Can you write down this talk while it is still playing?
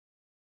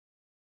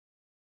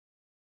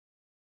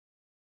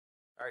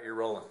Alright, you're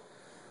rolling.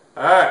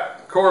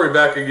 Alright, Cory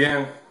back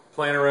again,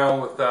 playing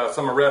around with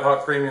some of Red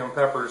Hot Premium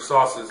Peppers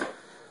sauces.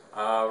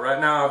 Right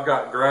now I've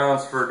got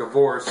grounds for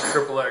Divorce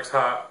XXX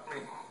hot.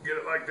 Get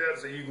it like that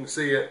so you can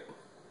see it.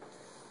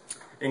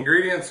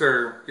 Ingredients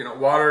are,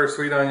 water,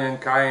 sweet onion,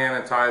 cayenne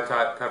and Thai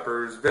type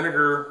peppers,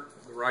 vinegar,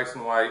 rice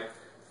and white,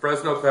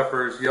 Fresno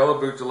peppers,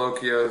 yellow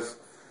bujalokias,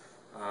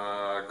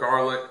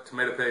 garlic,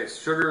 tomato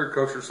paste, sugar,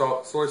 kosher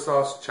salt, soy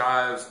sauce,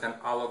 chives, and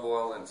olive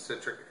oil and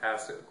citric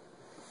acid.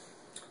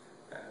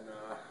 And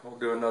we'll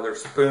do another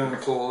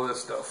spoonful of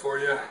this stuff for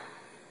you.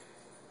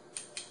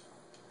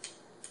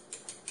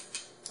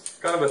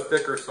 Kind of a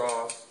thicker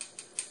sauce.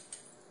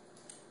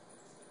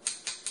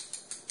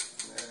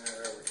 There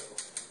we go.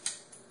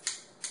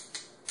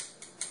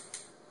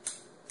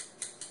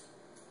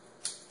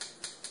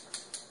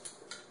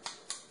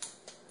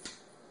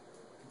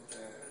 There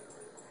we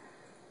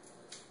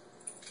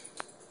go.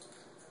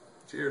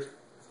 Cheers.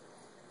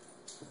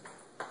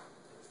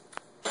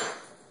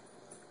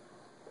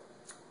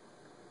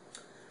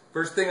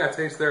 First thing I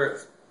taste there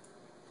is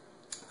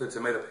the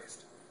tomato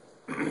paste.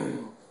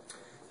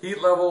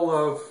 Heat level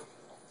of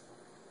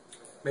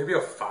maybe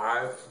a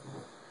 5,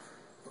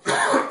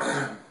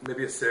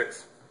 maybe a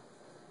 6.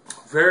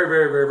 Very,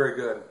 very, very, very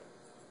good.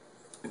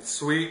 It's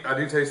sweet. I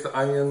do taste the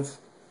onions.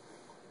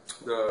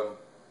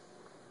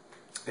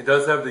 It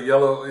does have the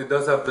yellow. It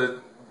does have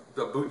the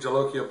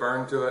bujalokia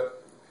burn to it.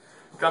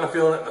 Kind of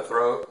feeling it in the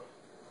throat.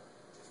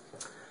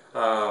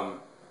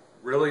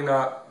 Really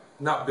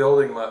not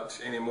building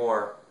much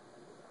anymore.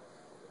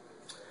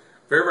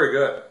 Very, very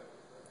good.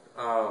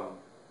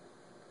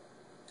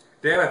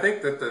 Dan, I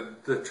think that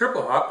the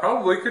triple hot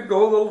probably could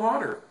go a little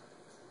hotter.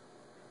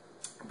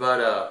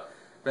 But,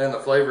 man, the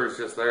flavor is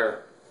just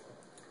there.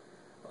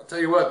 I'll tell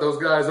you what,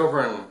 those guys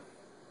over in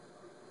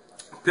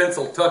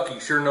Pennsylvania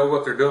sure know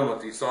what they're doing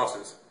with these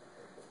sauces.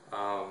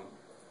 I'm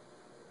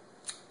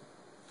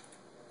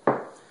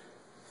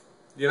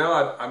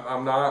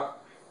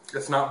not,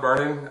 it's not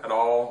burning at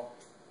all.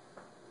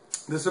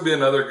 This would be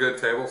another good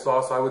table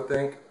sauce, I would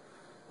think.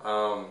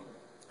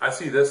 I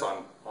see this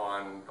on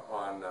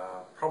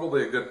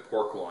probably a good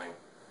pork loin.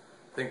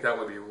 I think that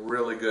would be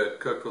really good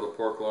cooked with a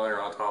pork loin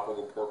or on top of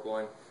a pork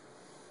loin.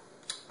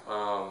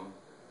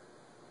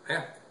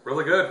 Yeah,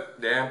 really good,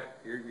 Dan.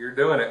 You're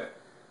doing it.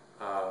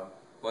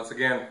 Once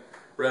again,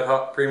 Red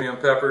Hot Premium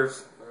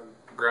Peppers,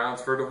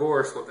 grounds for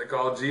Divorce, what they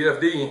call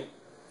GFD.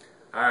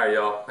 All right,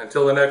 y'all.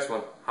 Until the next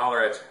one,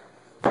 holler at you.